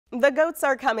The goats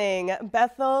are coming.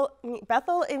 Bethel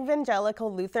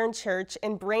Evangelical Lutheran Church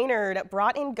in Brainerd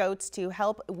brought in goats to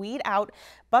help weed out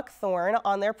buckthorn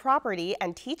on their property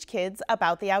and teach kids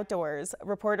about the outdoors.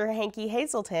 Reporter Hanky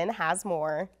Hazelton has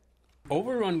more.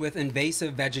 Overrun with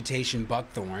invasive vegetation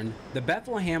buckthorn, the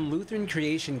Bethlehem Lutheran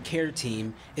Creation Care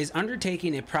Team is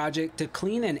undertaking a project to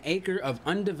clean an acre of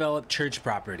undeveloped church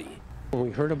property.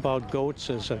 We heard about goats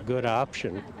as a good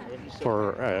option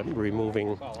for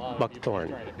removing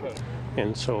buckthorn,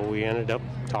 and so we ended up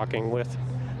talking with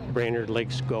Brainerd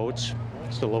Lakes Goats.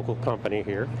 It's the local company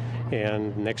here,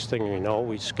 and next thing we know,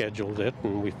 we scheduled it,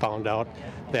 and we found out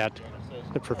that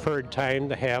the preferred time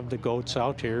to have the goats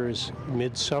out here is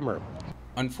midsummer.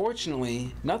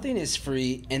 Unfortunately, nothing is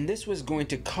free, and this was going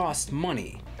to cost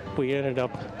money. We ended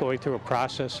up going through a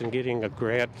process and getting a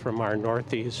grant from our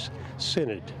Northeast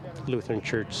Synod, Lutheran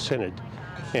Church Synod,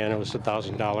 and it was a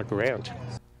 $1,000 grant.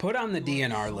 Put on the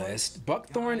DNR list,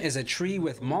 buckthorn is a tree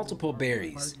with multiple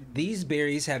berries. These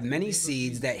berries have many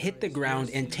seeds that hit the ground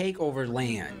and take over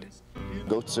land.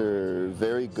 Goats are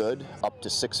very good, up to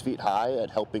 6 feet high, at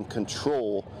helping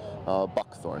control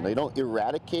buckthorn. They don't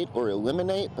eradicate or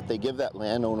eliminate, but they give that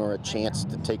landowner a chance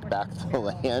to take back the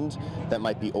land that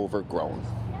might be overgrown.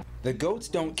 The goats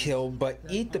don't kill, but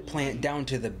eat the plant down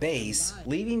to the base,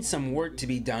 leaving some work to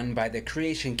be done by the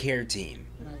Creation Care Team.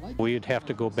 We'd have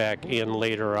to go back in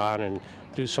later on and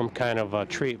do some kind of a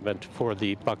treatment for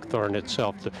the buckthorn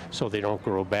itself so they don't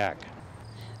grow back.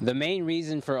 The main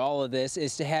reason for all of this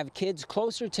is to have kids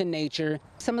closer to nature.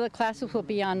 Some of the classes will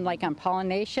be on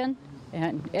pollination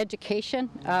and education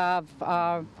of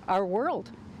our world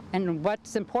and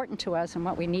what's important to us and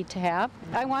what we need to have.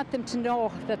 I want them to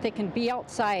know that they can be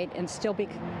outside and still be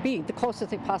the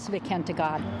closest they possibly can to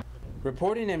God.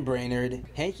 Reporting in Brainerd,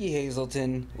 Hanky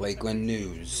Hazelton, Lakeland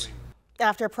News.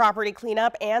 After property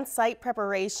cleanup and site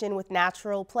preparation with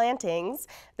natural plantings,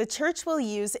 the church will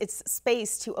use its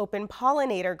space to open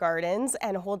pollinator gardens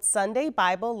and hold Sunday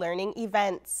Bible learning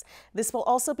events. This will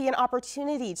also be an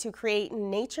opportunity to create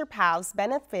nature paths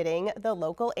benefiting the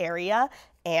local area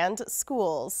and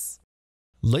schools.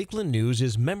 Lakeland News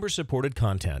is member-supported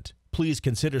content. Please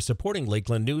consider supporting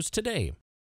Lakeland News today.